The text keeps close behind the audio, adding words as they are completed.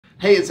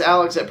Hey, it's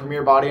Alex at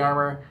Premier Body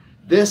Armor.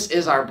 This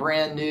is our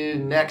brand new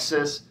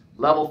Nexus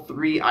Level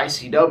III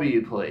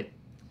ICW plate.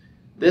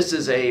 This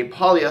is a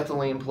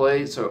polyethylene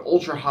plate, so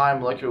ultra high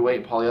molecular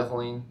weight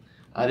polyethylene.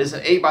 It is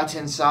an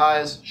 8x10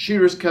 size,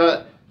 shooter's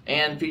cut,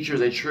 and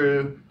features a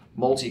true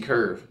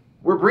multi-curve.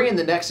 We're bringing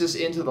the Nexus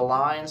into the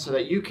line so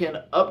that you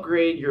can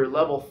upgrade your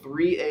Level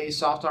IIIA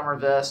soft armor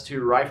vest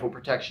to rifle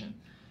protection.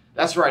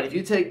 That's right, if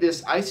you take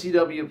this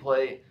ICW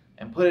plate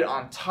and put it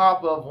on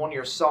top of one of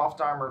your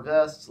soft armor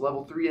vests,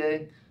 Level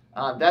IIIA,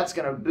 that's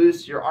going to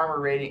boost your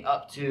armor rating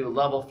up to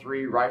Level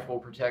 3 rifle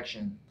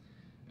protection.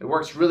 It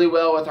works really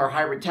well with our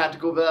hybrid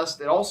tactical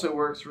vest. It also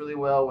works really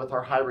well with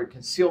our hybrid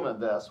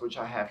concealment vest, which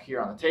I have here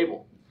on the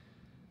table.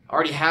 I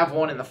already have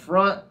one in the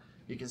front.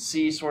 You can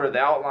see sort of the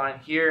outline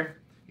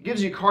here. It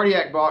gives you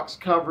cardiac box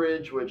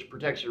coverage, which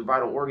protects your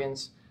vital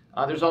organs.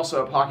 There's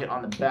also a pocket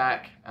on the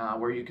back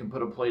where you can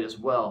put a plate as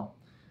well.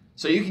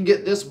 So you can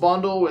get this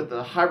bundle with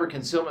the hybrid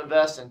concealment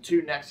vest and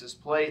 2 Nexus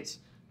plates,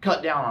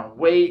 cut down on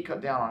weight,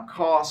 cut down on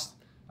cost,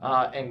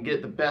 and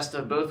get the best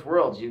of both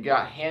worlds. You've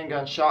got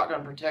handgun,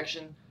 shotgun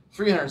protection,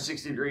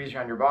 360 degrees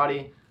around your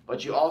body,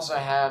 but you also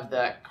have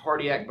that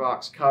cardiac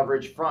box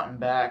coverage front and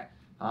back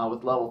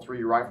with Level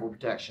 3 rifle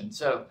protection.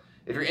 So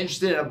if you're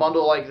interested in a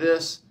bundle like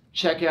this,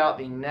 check out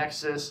the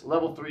Nexus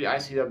Level 3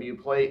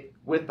 ICW plate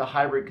with the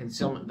hybrid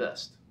concealment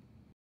vest.